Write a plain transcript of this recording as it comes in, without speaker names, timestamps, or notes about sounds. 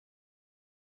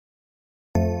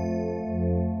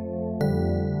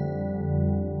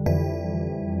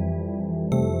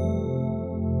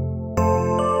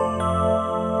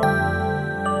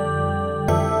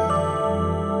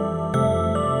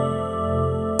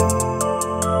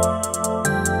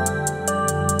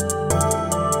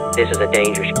this is a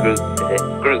dangerous groups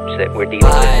that we're dealing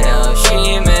with. I know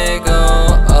she may go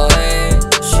away.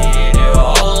 She knew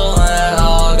all that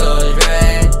all goes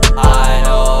right. I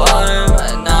know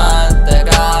I'm not the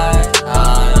guy.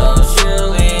 I know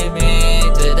she'll leave me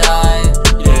to die.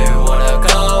 You wanna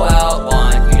go out,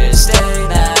 want you to stay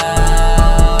now.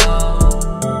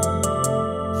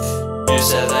 You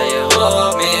said that you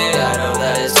love me, I know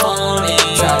that it's phony.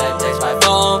 Try to text my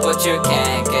phone, but you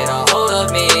can't get a hold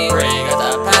of me. Bring up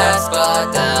the past,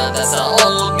 but down, that's the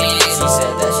old me. She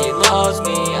said that she loves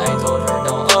me, I told her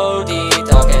don't OD.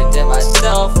 Talking to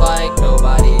myself like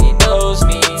nobody knows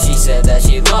me. She said that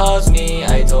she loves me,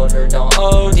 I told her don't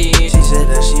OD. She said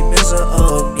that she miss her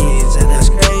old means, and that's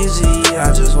crazy.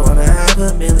 I just wanna have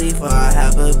a milli before I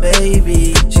have a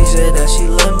baby. She said that she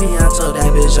love me, I told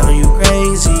that bitch, are you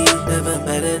crazy? Never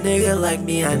met a nigga like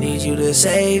me, I need you to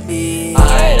save me.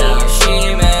 I know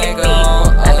she may go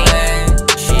away.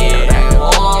 She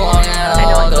won't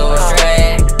all go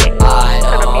straight. I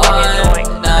know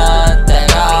I'm not that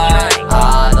guy.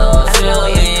 I know she'll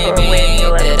leave me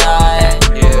to die.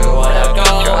 You wanna go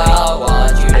out,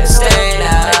 want you to stay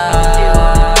now.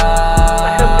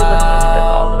 I hope you listen to this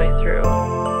all the way through.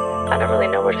 I don't really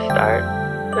know where to start,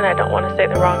 and I don't want to say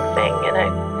the wrong thing, and I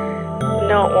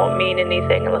know it won't mean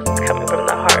anything unless it's coming from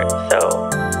the heart, so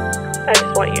I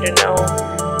just want you to know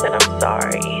that I'm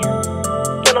sorry.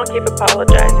 And I'll keep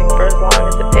apologizing for as long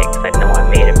as it takes. I know I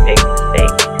made a big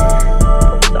mistake.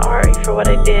 I'm sorry for what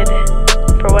I did,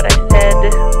 for what I said.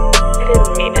 I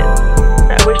didn't mean it.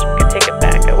 I wish we could take it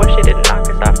back. I wish it didn't knock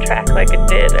us off track like it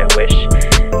did. I wish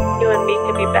you and me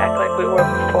could be back like we were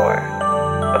before.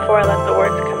 Before I let the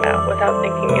words come out without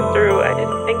thinking it through. I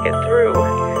didn't think it through.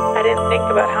 I didn't think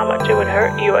about how much it would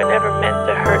hurt you. I never meant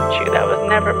to hurt you. That was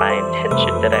never my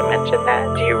intention. Did I mention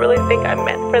that? Do you really think I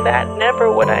meant for that?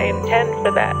 Never would I intend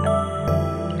for that.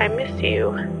 I miss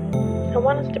you. I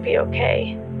want us to be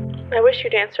okay. I wish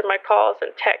you'd answer my calls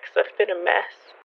and texts. I've been a mess.